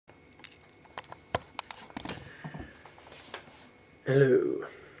Hello,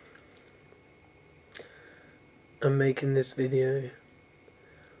 I'm making this video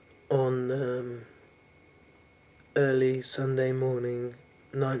on early Sunday morning,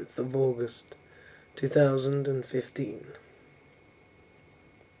 9th of August 2015.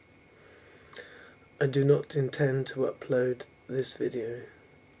 I do not intend to upload this video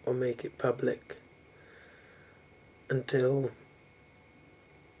or make it public until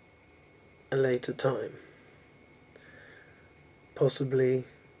a later time, possibly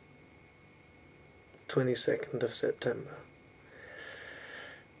 22nd of September.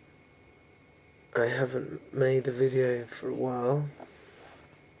 I haven't made a video for a while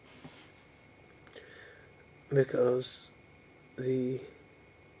because the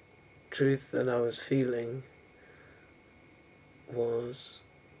truth that I was feeling was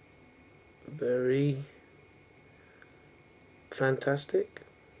very fantastic,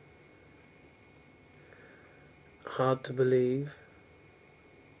 hard to believe,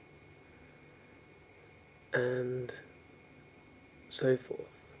 and so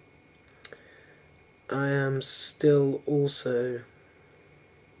forth. I am still also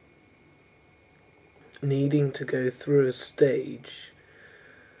needing to go through a stage,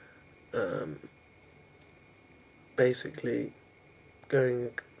 basically going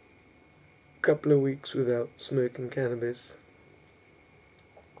a couple of weeks without smoking cannabis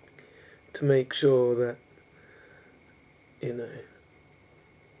to make sure that,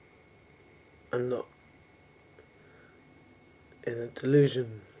 I'm not in a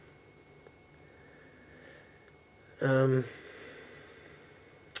delusion. What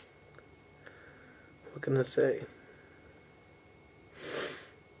can I say?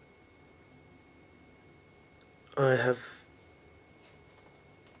 I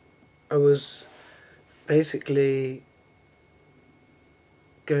was basically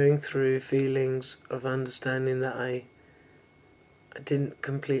going through feelings of understanding that I didn't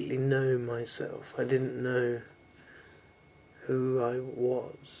completely know myself. I didn't know who I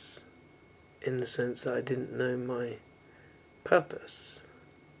was, in the sense that I didn't know my purpose.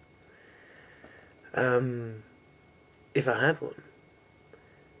 If I had one.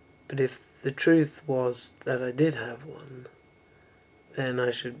 But if the truth was that I did have one, then I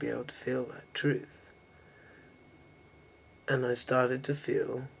should be able to feel that truth. And I started to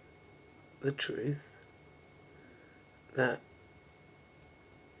feel the truth that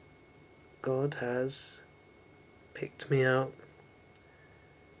God has picked me out,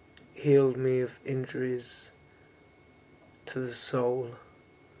 healed me of injuries to the soul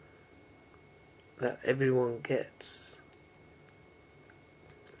that everyone gets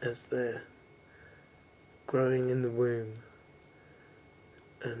as they're growing in the womb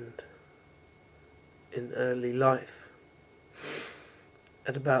and in early life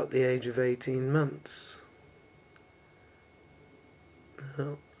at about the age of 18 months.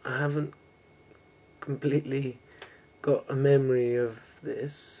 Now, I haven't completely got a memory of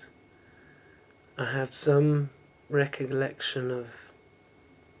this. I have some recollection of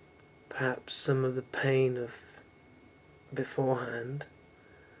perhaps some of the pain of beforehand,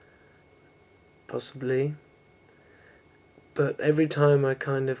 possibly, but every time I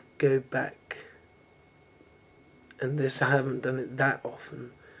kind of go back, and this I haven't done it that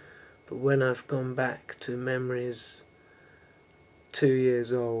often, but when I've gone back to memories 2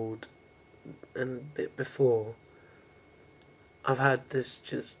 years old and a bit before, I've had this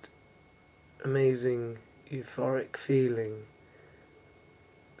just amazing euphoric feeling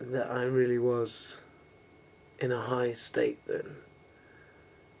that I really was in a high state then,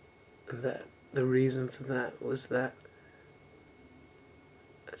 and that the reason for that was that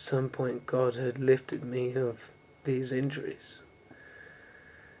at some point God had lifted me of these injuries.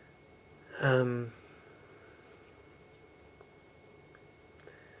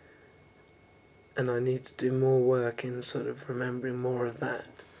 And I need to do more work in sort of remembering more of that.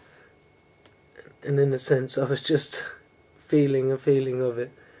 And in a sense, I was just feeling a feeling of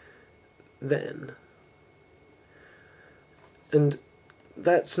it then. And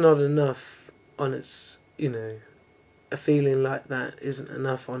that's not enough on its, a feeling like that isn't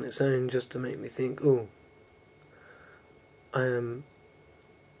enough on its own just to make me think, oh, I am,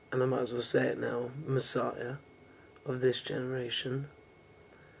 and I might as well say it now, Messiah of this generation.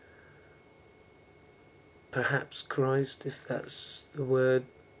 Perhaps Christ, if that's the word,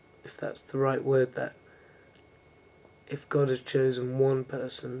 if that's the right word, that if God has chosen one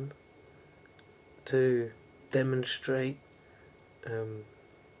person to demonstrate the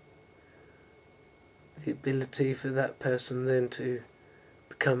ability for that person then to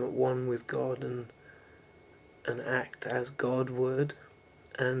become at one with God and act as God would,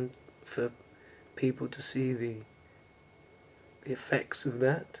 and for people to see the the effects of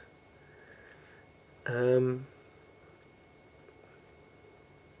that, then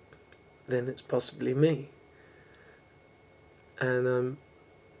it's possibly me. And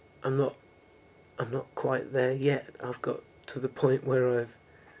I'm not quite there yet. I've got to the point where I've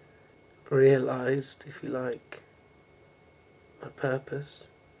realised, if you like, my purpose,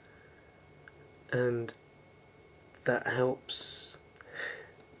 and that helps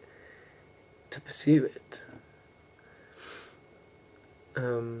to pursue it.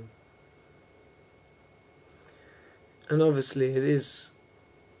 And obviously it is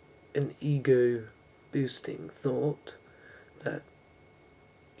an ego boosting thought that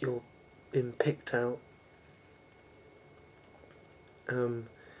you're being picked out.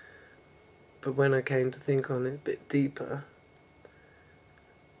 But when I came to think on it a bit deeper,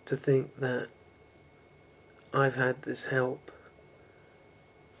 to think that I've had this help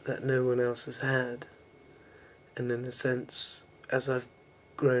that no one else has had, and in a sense, as I've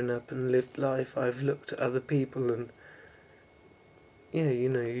grown up and lived life, I've looked at other people and, yeah,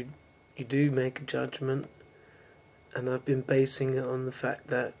 you do make a judgment, and I've been basing it on the fact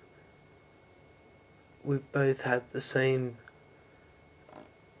that we've both had the same,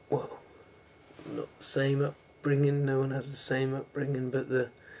 well, not the same upbringing, no one has the same upbringing, but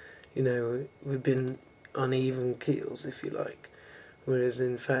we've been on even keels, if you like. Whereas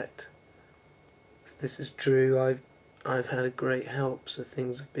in fact, if this is true, I've had a great help, so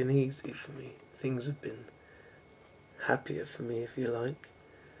things have been easy for me. Things have been happier for me, if you like.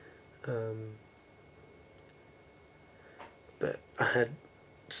 But I had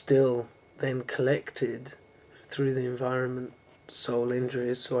still then collected through the environment soul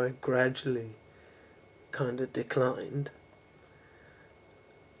injuries, so I gradually kind of declined.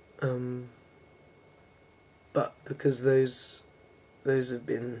 But because those have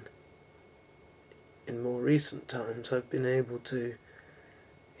been in more recent times, I've been able to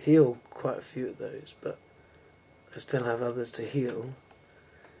heal quite a few of those, but I still have others to heal.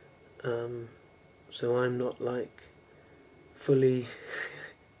 So I'm not like fully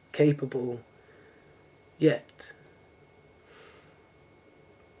capable yet.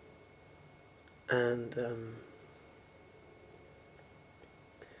 And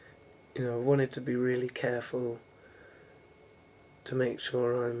I wanted to be really careful to make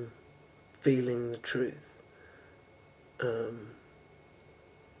sure I'm feeling the truth. And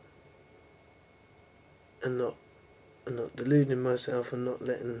not deluding myself, and not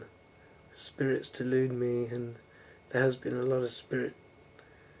letting spirits delude me. And there has been a lot of spirit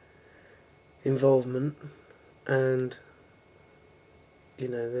involvement, and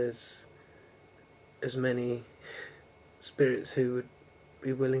there's as many spirits who would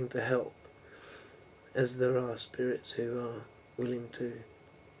be willing to help as there are spirits who are willing to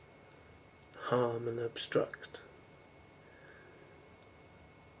harm and obstruct.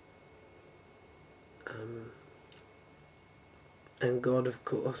 And God, of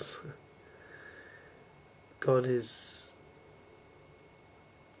course, God is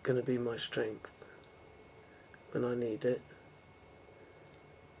going to be my strength when I need it,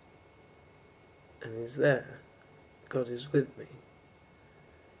 and He's there. God is with me.